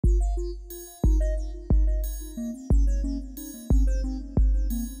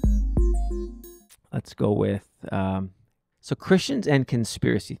let's go with so Christians and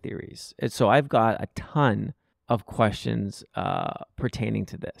conspiracy theories. And so I've got a ton of questions pertaining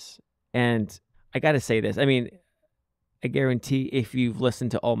to this. And I got to say this. I mean, I guarantee if you've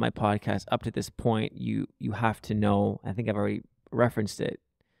listened to all my podcasts up to this point, you have to know, I think I've already referenced it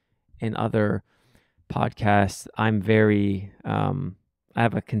in other podcasts. I'm very, I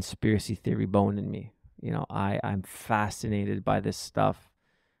have a conspiracy theory bone in me. You know, I'm fascinated by this stuff,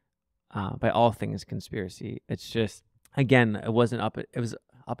 by all things conspiracy. It's just, again, it was up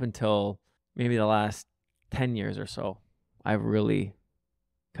until maybe the last 10 years or so, I've really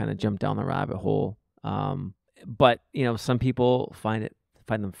kind of jumped down the rabbit hole. But you know, some people find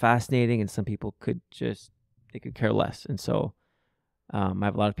them fascinating, and some people could care less. And so, I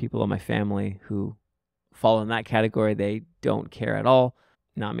have a lot of people in my family who fall in that category. They don't care at all.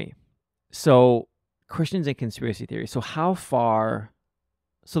 Not me. So Christians and conspiracy theories. So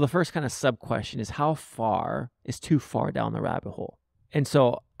so the first kind of sub question is, how far is too far down the rabbit hole? And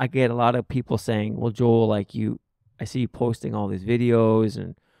so I get a lot of people saying, well, Joel, I see you posting all these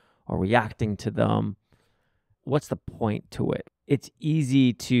videos or reacting to them. What's the point to it? It's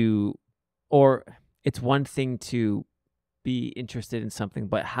one thing to be interested in something,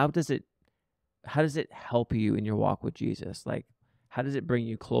 but how does it help you in your walk with Jesus? Like, how does it bring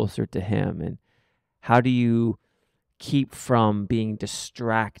you closer to him? And how do you keep from being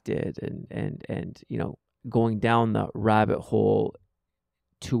distracted and going down the rabbit hole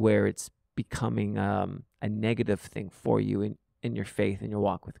to where it's becoming a negative thing for you in your faith and your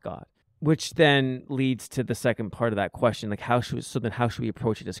walk with God? Which then leads to the second part of that question, like how should we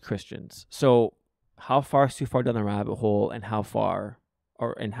approach it as Christians? So how far is too far down the rabbit hole, and how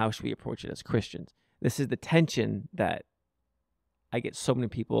should we approach it as Christians? This is the tension that I get so many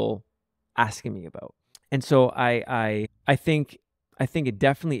people asking me about. And so I think it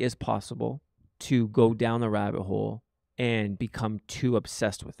definitely is possible to go down the rabbit hole and become too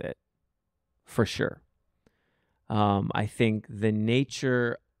obsessed with it, for sure. I think the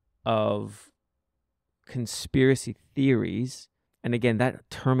nature of conspiracy theories, and again, that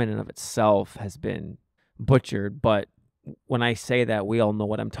term in and of itself has been butchered, but when I say that, we all know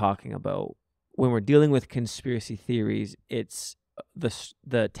what I'm talking about. When we're dealing with conspiracy theories, it's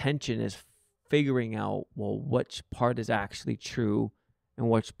the tension is figuring out, well, which part is actually true and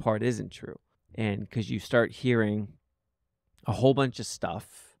which part isn't true. And because you start hearing a whole bunch of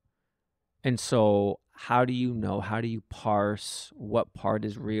stuff, and so how do you parse what part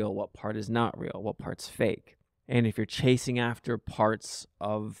is real, what part is not real, what part's fake? And if you're chasing after parts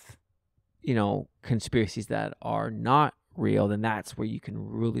of, conspiracies that are not real, then that's where you can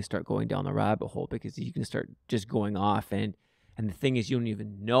really start going down the rabbit hole, because you can start just going off. And the thing is, you don't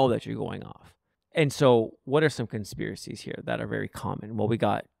even know that you're going off. And so what are some conspiracies here that are very common? Well, we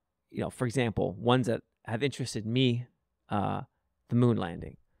got, for example, ones that have interested me, the moon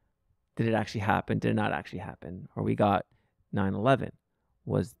landing. Did it actually happen? Did it not actually happen? Or we got 9/11.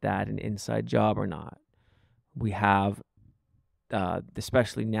 Was that an inside job or not? We have,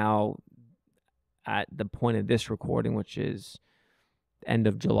 especially now at the point of this recording, which is end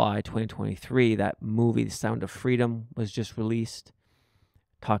of July 2023, that movie, The Sound of Freedom, was just released,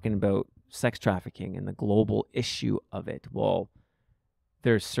 talking about sex trafficking and the global issue of it. Well,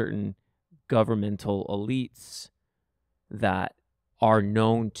 there's certain governmental elites that are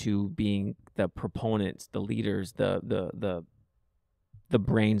known to being the proponents, the leaders, the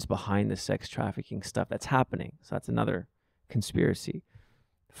brains behind the sex trafficking stuff that's happening. So that's another conspiracy.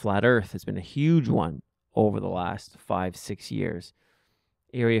 Flat Earth has been a huge one over the last 5-6 years.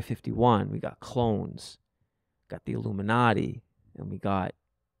 Area 51, we got clones, got the Illuminati, and we got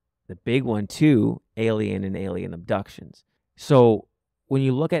the big one too, alien and alien abductions. So when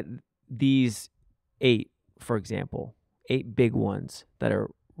you look at these 8, for example, 8 big ones that are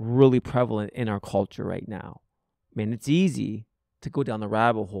really prevalent in our culture right now, man, it's easy to go down the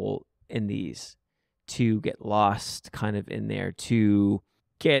rabbit hole in these, to get lost kind of in there, to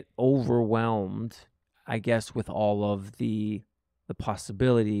get overwhelmed, I guess, with all of the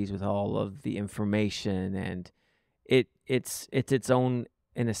possibilities, with all of the information, and it's its own,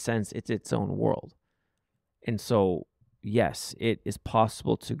 in a sense, it's its own world. And so, yes, it is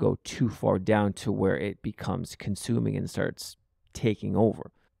possible to go too far down to where it becomes consuming and starts taking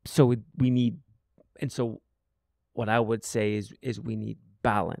over. So what I would say is we need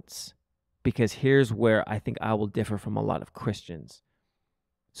balance, because here's where I think I will differ from a lot of Christians.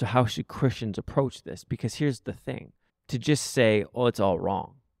 So how should Christians approach this? Because here's the thing. To just say, oh, it's all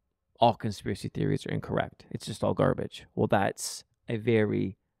wrong, all conspiracy theories are incorrect, it's just all garbage. Well, that's a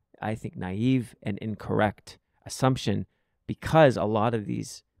very, I think, naive and incorrect assumption, because a lot of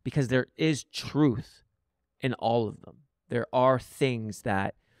these because there is truth in all of them. There are things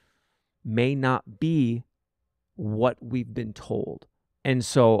that may not be what we've been told. And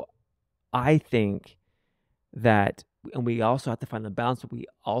so I think that, and we also have to find the balance, but we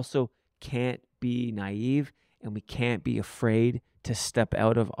also can't be naive and we can't be afraid to step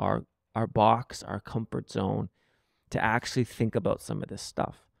out of our box, our comfort zone, to actually think about some of this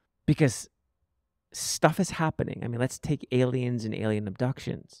stuff. Because stuff is happening. I mean, let's take aliens and alien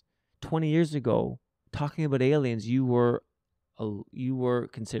abductions. 20 years ago, talking about aliens, you were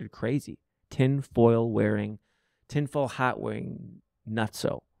considered crazy. Tinfoil hat wearing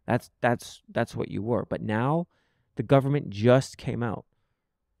nutso. That's what you were. But now the government just came out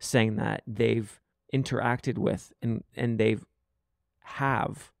saying that they've interacted with and they've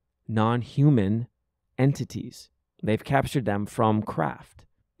have non-human entities. They've captured them from craft.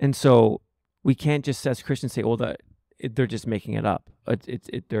 And so we can't just as Christians say, "Oh, they're just making it up.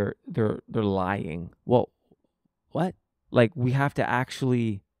 They're lying." Well, what? Like, we have to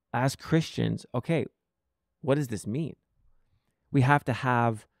actually, as Christians, okay, what does this mean? We have to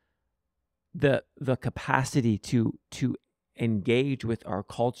have the capacity to engage with our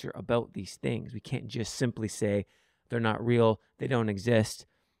culture about these things. We can't just simply say they're not real, they don't exist.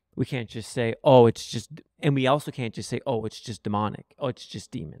 We can't just say, oh, it's just, and we also can't just say, oh, it's just demonic. Oh, it's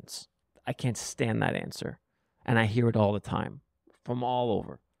just demons. I can't stand that answer. And I hear it all the time from all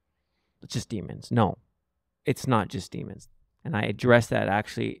over. It's just demons. No, it's not just demons. And I addressed that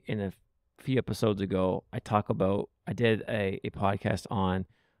actually in a few episodes ago. I did a podcast on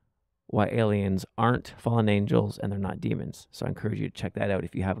why aliens aren't fallen angels and they're not demons. So I encourage you to check that out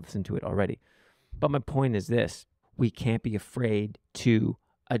if you haven't listened to it already. But my point is this: we can't be afraid to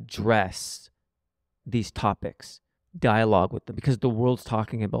address these topics, dialogue with them, because the world's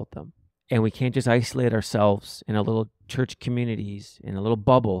talking about them. And we can't just isolate ourselves in a little church communities, in a little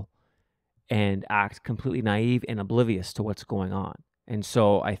bubble, and act completely naive and oblivious to what's going on. And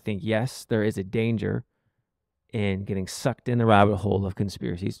so I think, yes, there is a danger in getting sucked in the rabbit hole of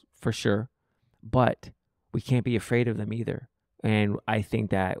conspiracies, for sure, but we can't be afraid of them either. And I think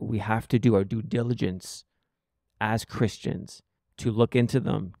that we have to do our due diligence as Christians to look into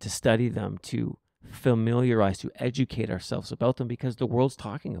them, to study them, to familiarize, to educate ourselves about them, because the world's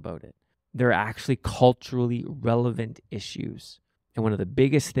talking about it. They're actually culturally relevant issues. And one of the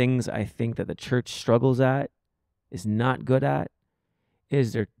biggest things I think that the church struggles at, is not good at,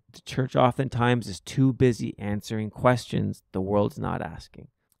 is the church oftentimes is too busy answering questions the world's not asking.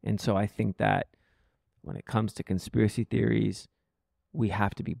 And so I think that when it comes to conspiracy theories, we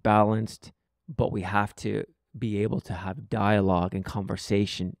have to be balanced, but we have to be able to have dialogue and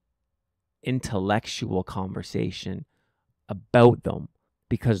conversation, intellectual conversation about them,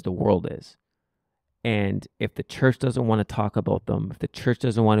 because the world is. And if the church doesn't want to talk about them, if the church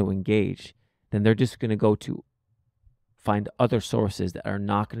doesn't want to engage, then they're just going to go to find other sources that are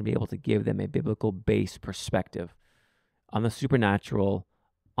not going to be able to give them a biblical-based perspective on the supernatural,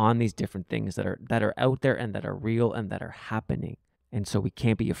 on these different things that are out there and that are real and that are happening. And so we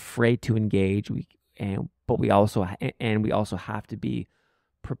can't be afraid to engage. But we also have to be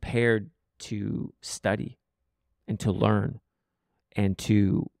prepared to study and to learn and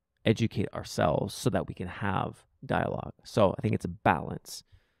to educate ourselves so that we can have dialogue. So I think it's a balance.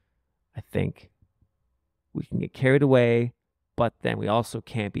 I think we can get carried away, but then we also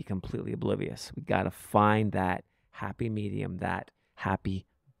can't be completely oblivious. We got to find that happy medium, that happy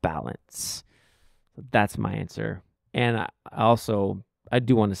balance. So that's my answer. And I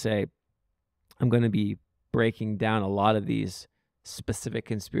do want to say, I'm going to be breaking down a lot of these specific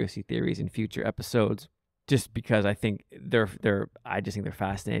conspiracy theories in future episodes, just because I think I just think they're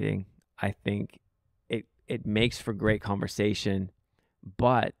fascinating. I think it makes for great conversation,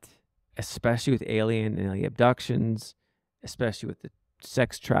 but especially with alien and alien abductions, especially with the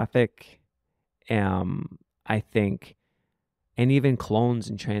sex traffic, I think, and even clones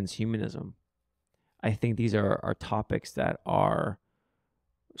and transhumanism, I think these are topics that are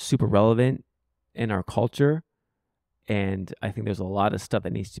super relevant in our culture. And I think there's a lot of stuff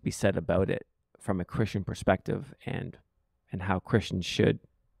that needs to be said about it from a Christian perspective and how Christians should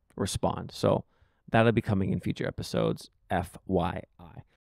respond. So that'll be coming in future episodes, FYI.